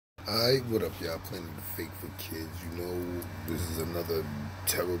What up, y'all? Planning to Fake for Kids. You know, this is another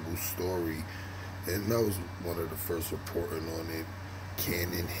terrible story, and I was one of the first reporting on it.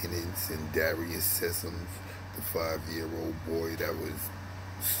 Cannon Hinnant and Darius Sessoms, the 5-year-old boy that was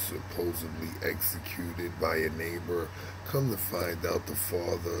supposedly executed by a neighbor. Come to find out, the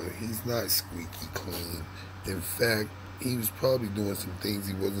father, he's not squeaky clean. In fact, he was probably doing some things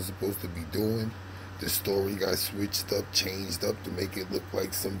he wasn't supposed to be doing. The story got switched up, changed up to make it look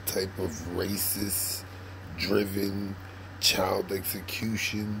like some type of racist driven child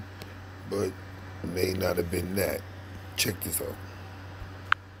execution, but it may not have been that. Check this out.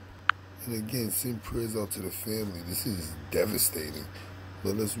 And again, send prayers out to the family. This is devastating.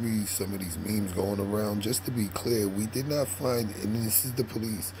 But let's read some of these memes going around. Just to be clear, we did not find, and this is the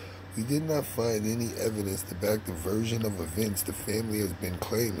police, we did not find any evidence to back the version of events the family has been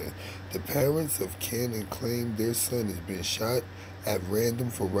claiming. The parents of Cannon claimed their son has been shot at random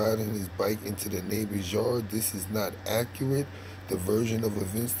for riding his bike into the neighbor's yard. This is not accurate. The version of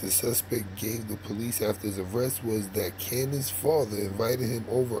events the suspect gave the police after his arrest was that Cannon's father invited him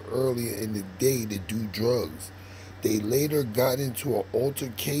over earlier in the day to do drugs. They later got into an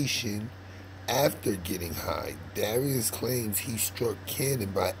altercation after getting high. Darius claims he struck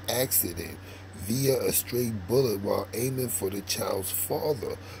Cannon by accident via a stray bullet while aiming for the child's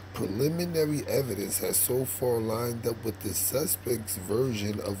father. Preliminary evidence has so far lined up with the suspect's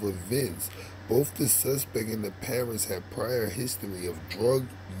version of events. Both the suspect and the parents have prior history of drug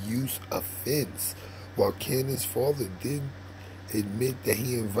use offense. While Cannon's father did admit that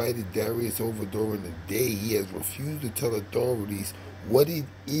he invited Darius over during the day, he has refused to tell authorities what it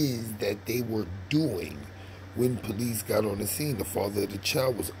is that they were doing. When police got on the scene, the father of the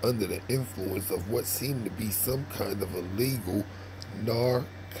child was under the influence of what seemed to be some kind of illegal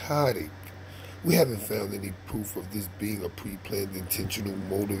narcotic. We haven't found any proof of this being a pre-planned intentional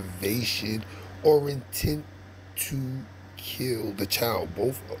motivation or intent to kill the child.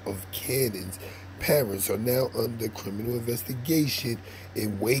 Both of Cannon's parents are now under criminal investigation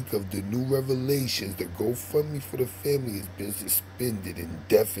in wake of the new revelations. The GoFundMe for the family has been suspended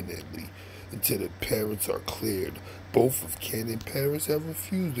indefinitely until the parents are cleared. Both of Cannon's parents have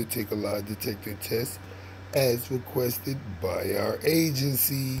refused to take a lie detector test as requested by our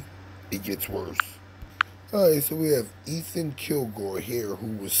agency. It gets worse. Alright, so we have Ethan Kilgore here,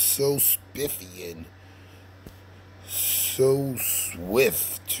 who was so spiffy and so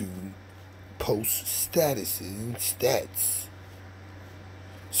swift to post statuses and stats.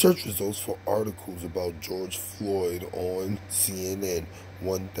 Search results for articles about George Floyd on CNN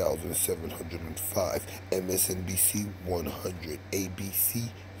 1,705, MSNBC 100, ABC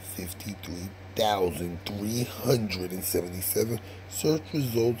 53,377. Search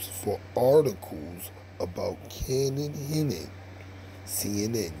results for articles about Cannon Hinnant,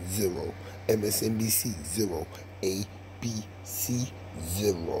 CNN 0, MSNBC 0, ABC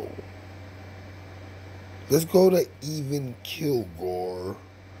 0. Let's go to Even Kilgore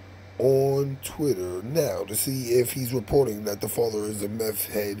on Twitter now to see if he's reporting that the father is a meth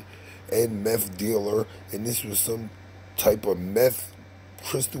head and meth dealer, and this was some type of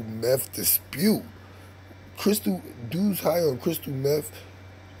crystal meth dispute. Dudes high on crystal meth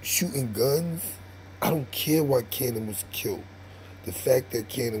shooting guns. I don't care why Cannon was killed. The fact that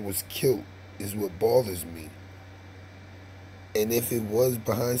Cannon was killed is what bothers me. And if it was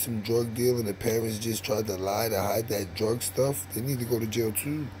behind some drug deal and the parents just tried to lie to hide that drug stuff, they need to go to jail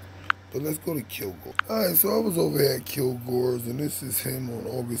too. But let's go to Kilgore. Alright, so I was over here at Kilgore's, and this is him on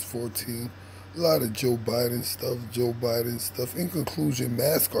August 14th. A lot of Joe Biden stuff. In conclusion,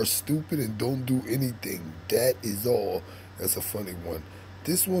 masks are stupid and don't do anything. That is all. That's a funny one.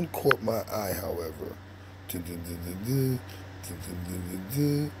 This one caught my eye, however.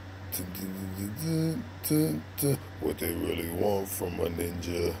 What they really want from a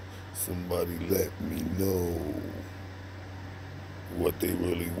ninja, somebody let me know. What they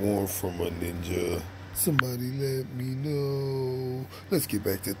really want from a ninja, somebody let me know. Let's get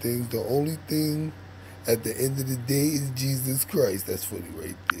back to things. The only thing at the end of the day is Jesus Christ. That's funny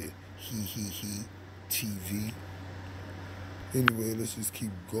right there. He. TV. Anyway, let's just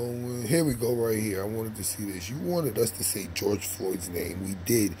keep going. Here we go right here. I wanted to see this. You wanted us to say George Floyd's name. We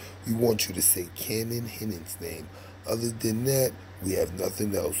did. We want you to say Cannon Hinnant's name. Other than that, we have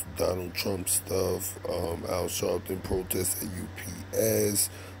nothing else. Donald Trump stuff. Al Sharpton protests at UPS.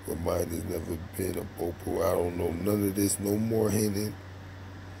 Reminders never been a Bopo. I don't know none of this. No more Hinnant.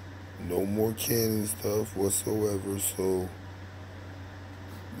 No more Cannon stuff whatsoever. So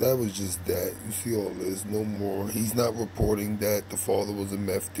that was just that. You see all this. No more. He's not reporting that the father was a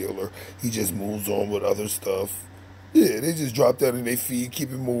meth dealer. He just moves on with other stuff. Yeah, they just drop that in their feed, keep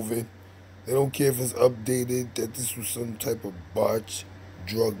it moving. They don't care if it's updated, that this was some type of botch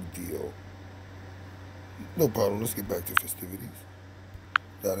drug deal. No problem, let's get back to festivities.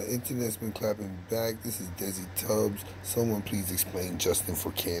 Now the internet's been clapping back. This is Desi Tubbs. Someone please explain Justin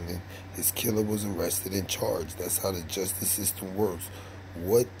for Cannon. His killer was arrested and charged. That's how the justice system works.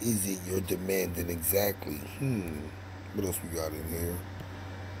 What is it you're demanding exactly? What else we got in here?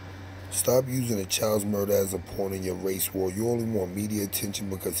 Stop using a child's murder as a pawn in your race war. You only want media attention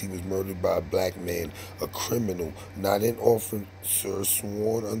because he was murdered by a black man, a criminal, not an officer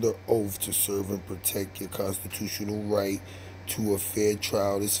sworn under oath to serve and protect your constitutional right to a fair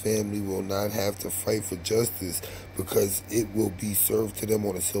trial. His family will not have to fight for justice because it will be served to them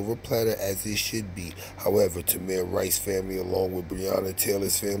on a silver platter as it should be. However, Tamir Rice's family, along with Breonna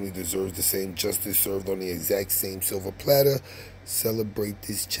Taylor's family, deserves the same justice served on the exact same silver platter. Celebrate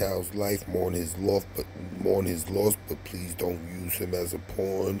this child's life, mourn his loss, but please don't use him as a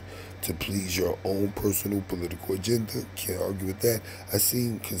pawn to please your own personal political agenda. Can't argue with that. I've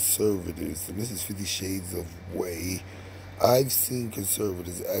seen conservatives, and this is 50 Shades of Way. I've seen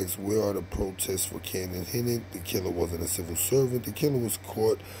conservatives ask, where are the protests for Cannon Hinnant? The killer wasn't a civil servant. The killer was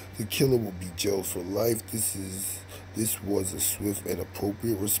caught. The killer will be jailed for life. This was a swift and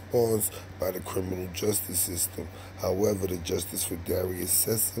appropriate response by the criminal justice system. However, the Justice for Darius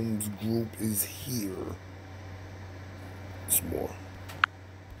Sessoms group is here. It's more.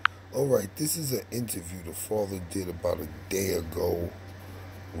 Alright, this is an interview the father did about a day ago,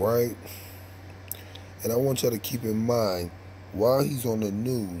 right? And I want y'all to keep in mind, while he's on the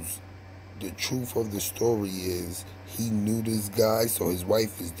news, the truth of the story is he knew this guy, so his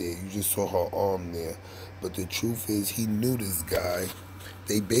wife is there. You just saw her arm there. But the truth is he knew this guy.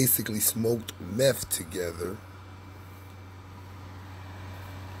 They basically smoked meth together.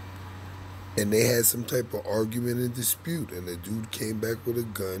 And they had some type of argument and dispute. And the dude came back with a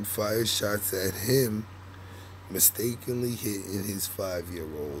gun, fired shots at him, mistakenly hitting his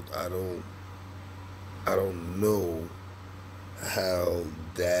 5-year-old. I don't know how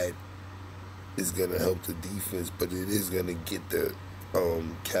that is going to help the defense, but it is going to get the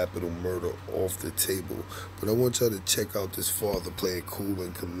capital murder off the table. But I want y'all to check out this father playing cool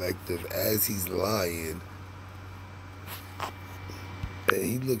and collective as he's lying. And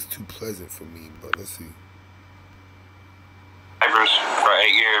he looks too pleasant for me, but let's see. For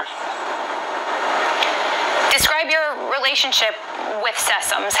 8 years. Describe your relationship with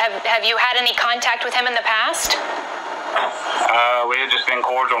Sessoms. Have you had any contact with him in the past? We had just been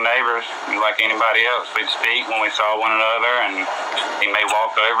cordial neighbors, like anybody else. We'd speak when we saw one another, and he may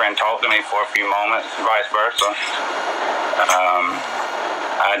walk over and talk to me for a few moments, vice versa.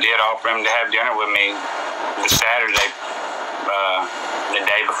 I did offer him to have dinner with me this Saturday, the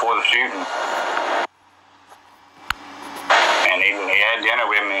day before the shooting. And he had dinner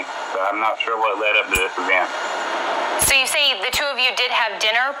with me, so I'm not sure what led up to this event. So you say the two of you did have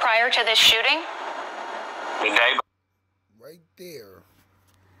dinner prior to this shooting? The day right there.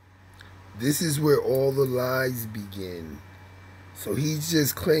 This is where all the lies begin. So he's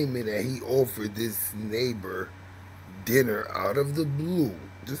just claiming that he offered this neighbor dinner out of the blue.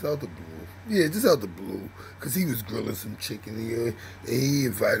 Just out the blue. Yeah, just out the blue. Because he was grilling some chicken here. And he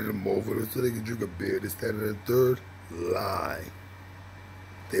invited them over so they could drink a beer. This, that, and the third. Lie.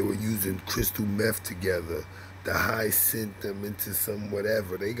 They were using crystal meth together. The high sent them into some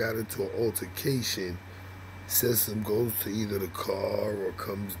whatever. They got into an altercation. Sessom goes to either the car or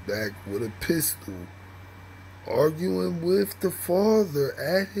comes back with a pistol, arguing with the father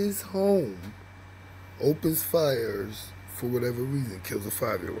at his home, opens fires for whatever reason, kills a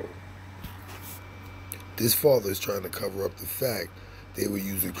 5-year-old. This father is trying to cover up the fact they were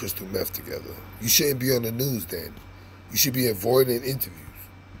using crystal meth together. You shouldn't be on the news then. You should be avoiding interviews.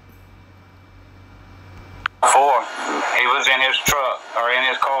 before, he was in his truck or in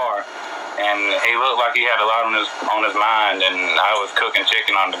his car, and he looked like he had a lot on his mind. And I was cooking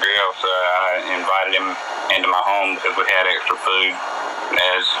chicken on the grill, so I invited him into my home because we had extra food.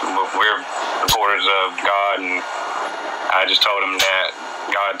 As we're supporters of God, and I just told him that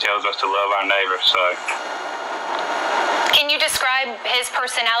God tells us to love our neighbors. So, can you describe his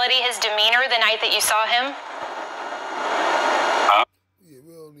personality, his demeanor, the night that you saw him? Yeah,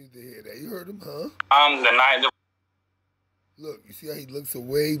 we don't need to hear that. You heard him, huh? The night that... Look, you see how he looks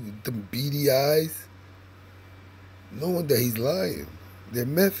away with them beady eyes? Knowing that he's lying. They're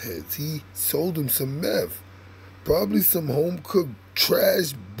meth heads. He sold him some meth. Probably some home-cooked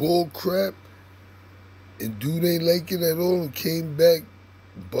trash bull crap. And dude ain't like it at all and came back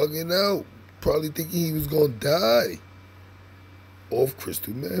bugging out. Probably thinking he was going to die. Off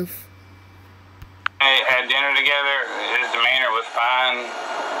crystal meth. had dinner together. His demeanor was fine.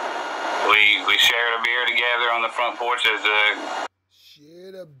 We shared a beer together on the front porch.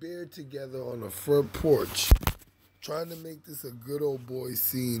 Shared a beer together on the front porch. Trying to make this a good old boy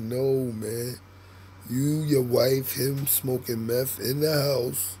scene. No, man. You, your wife, him smoking meth in the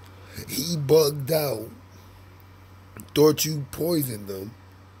house. He bugged out. Thought you poisoned him.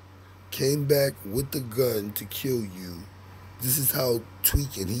 Came back with the gun to kill you. This is how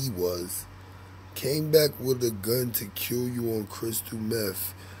tweaking he was. Came back with a gun to kill you on crystal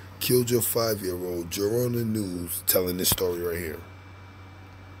meth. Killed your 5-year-old. You're on the news telling this story right here.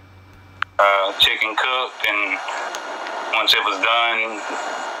 Chicken cooked, and once it was done,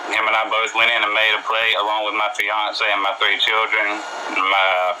 him and I both went in and made a plate along with my fiance and my 3 children.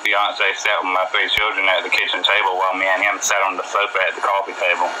 My fiance sat with my 3 children at the kitchen table while me and him sat on the sofa at the coffee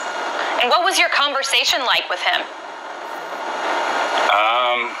table. And what was your conversation like with him?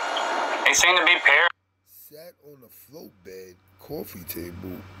 He seemed to be Sat on a float bed, coffee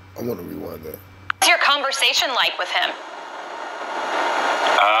table. I want to rewind that. What was your conversation like with him?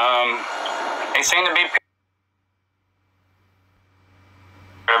 He seemed to be a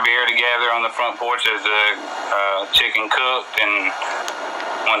beer together on the front porch as chicken cooked, and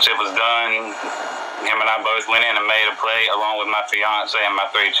once it was done, him and I both went in and made a plate along with my fiance and my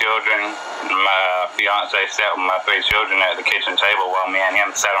 3 children. My fiance sat with my 3 children at the kitchen table while me and him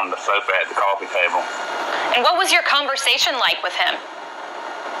sat on the sofa at the coffee table. And what was your conversation like with him?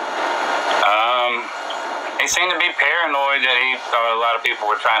 He seemed to be paranoid that he thought a lot of people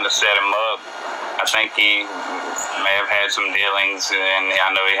were trying to set him up. I think he may have had some dealings, and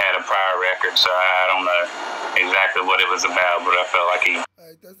I know he had a prior record, so I don't know exactly what it was about, but I felt like he... All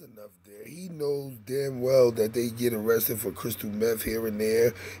right, that's enough there. He knows damn well that they get arrested for crystal meth here and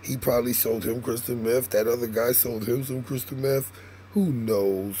there. He probably sold him crystal meth. That other guy sold him some crystal meth. Who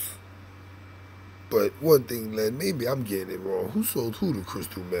knows? But one thing, Len, maybe I'm getting it wrong. Who sold who the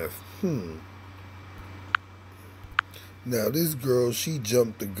crystal meth? Now, this girl, she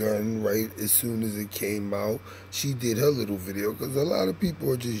jumped the gun right as soon as it came out. She did her little video because a lot of people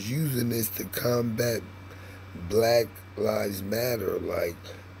are just using this to combat Black Lives Matter. Like,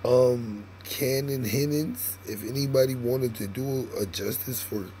 Canon Hinnant, if anybody wanted to do a justice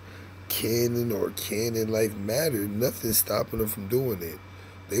for Canon or Canon Life Matter, nothing's stopping them from doing it.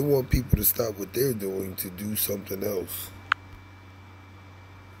 They want people to stop what they're doing to do something else.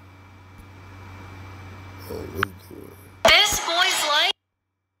 Oh, let's do it. This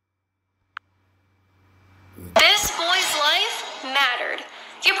boy's life mattered.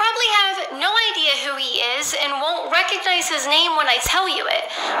 You probably have no idea who he is and won't recognize his name when I tell you it.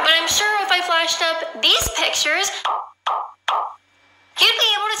 But I'm sure if I flashed up these pictures, you'd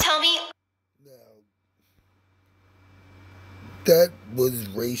be able to tell me. Now, that was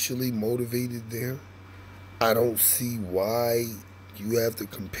racially motivated there. I don't see why you have to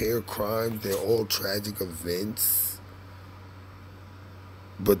compare crimes. They're all tragic events.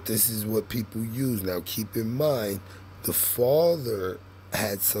 But this is what people use. Now, keep in mind, the father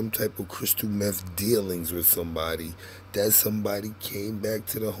had some type of crystal meth dealings with somebody. That somebody came back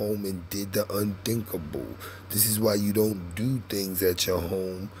to the home and did the unthinkable. This is why you don't do things at your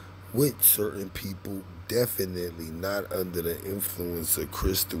home with certain people. Definitely not under the influence of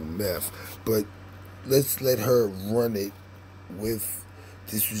crystal meth. But let's let her run it with...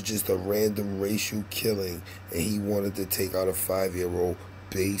 This was just a random racial killing, and he wanted to take out a 5-year-old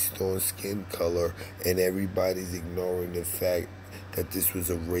based on skin color, and everybody's ignoring the fact that this was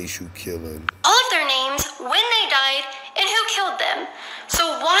a racial killing. All of their names, when they died, and who killed them.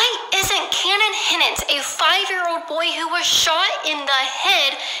 So why isn't Canon Hinnant, a 5-year-old boy who was shot in the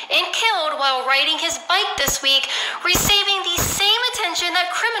head and killed while riding his bike this week, receiving the same attention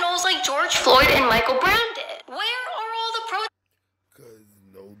that criminals like George Floyd and Michael Brown did? Where are all the protests? Because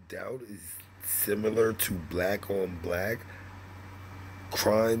no doubt is similar to black on black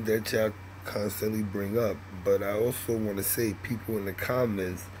crime that y'all constantly bring up. But I also want to say, people in the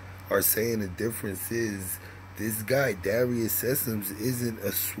comments are saying the difference is this guy Darius Sessoms isn't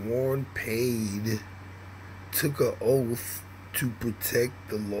a sworn paid, took an oath to protect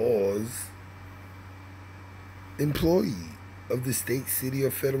the laws employee of the state, city,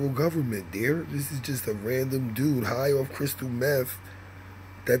 or federal government. This is just a random dude high off crystal meth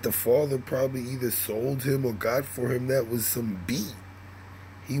that the father probably either sold him or got for him. That was some beat.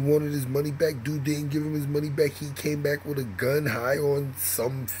 He wanted his money back. Dude didn't give him his money back. He came back with a gun high on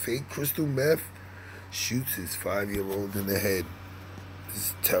some fake crystal meth. Shoots his 5-year-old in the head. This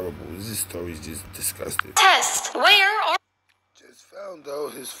is terrible. This story is just disgusting. Test. Where are... Just found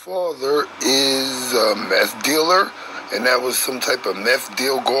out his father is a meth dealer. and that was some type of meth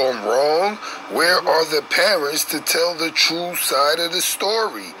deal going wrong, where are the parents to tell the true side of the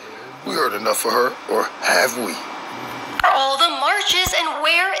story? We heard enough of her, or have we? All the marches, and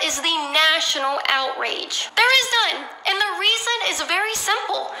where is the national outrage? There is none, and the reason is very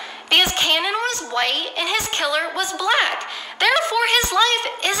simple. Because Cannon was white and his killer was black. Therefore, his life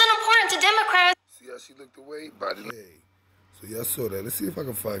isn't important to Democrats. See how she looked away? So y'all saw that. Let's see if I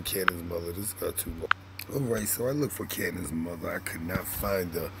can find Cannon's mother. This got too long. Alright, so I looked for Cannon's mother. I could not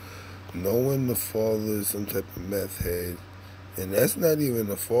find her. Knowing the father is some type of meth head. And that's not even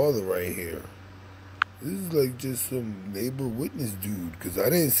the father right here. This is like just some neighbor witness dude. Because I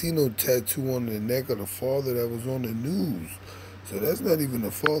didn't see no tattoo on the neck of the father that was on the news. So that's not even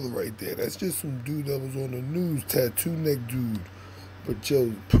the father right there. That's just some dude that was on the news. Tattoo neck dude. But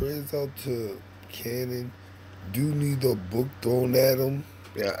yo, prayers out to Cannon. Do need a book thrown at him.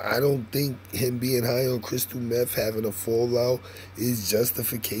 Yeah, I don't think him being high on crystal meth, having a fallout, is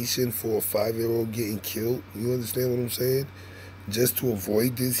justification for a 5-year-old getting killed. You understand what I'm saying? Just to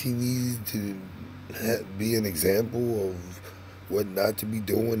avoid this, he needs to be an example of what not to be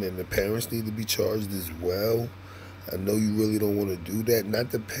doing, and the parents need to be charged as well. I know you really don't want to do that.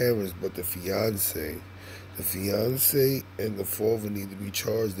 Not the parents, but the fiance. The fiance and the father need to be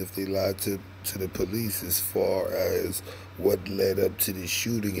charged if they lied to the police as far as what led up to the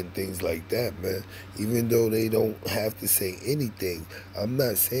shooting and things like that, man. Even though they don't have to say anything. I'm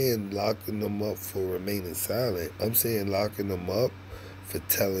not saying locking them up for remaining silent. I'm saying locking them up for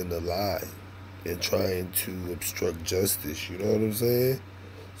telling a lie and trying to obstruct justice. You know what I'm saying?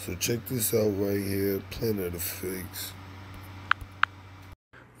 So check this out right here. Planet of Figs.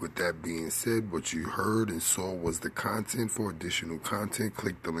 With that being said, what you heard and saw was the content. For additional content,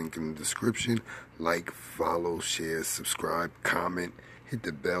 click the link in the description. Like, follow, share, subscribe, comment, hit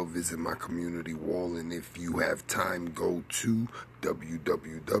the bell, visit my community wall, and if you have time, go to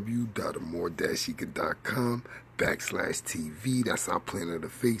www.amor-eka.com/TV. That's our Planet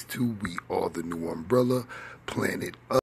of Fakes 2. We are the new umbrella. Planet Up.